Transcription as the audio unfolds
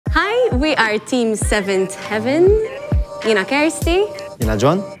Hi, we are Team Seventh Heaven. Jina Kersti. Jina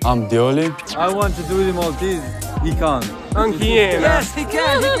John. I'm Dioli. I want to do the Maltese. He can't. Anki jena. Yes, he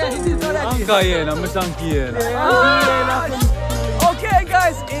can. He did already. Anka jena, mux anki jena. Okay,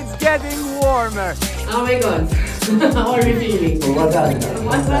 guys, it's getting warmer. Oh my God. How are we feeling?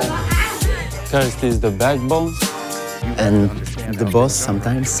 Kersti is the backbone. And the boss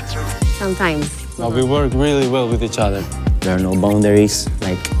sometimes. Sometimes. We work really well with each other. There are no boundaries,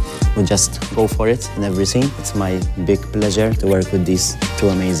 like we just go for it in every scene. It's my big pleasure to work with these two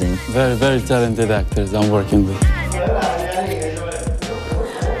amazing. Very, very talented actors I'm working with.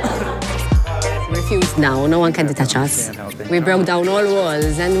 Refused now, no one can detach us. We broke down all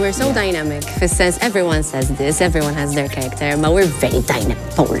walls and we're so dynamic. For sense, everyone says this, everyone has their character, but we're very dynamic,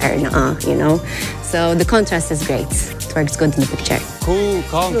 polar, you know? So the contrast is great. It works good in the picture. Cool,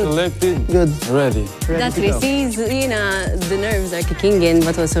 calm, collected, ready. That we see, the nerves are kicking in,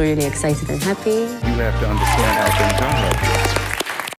 but also really excited and happy. You have to understand how things are.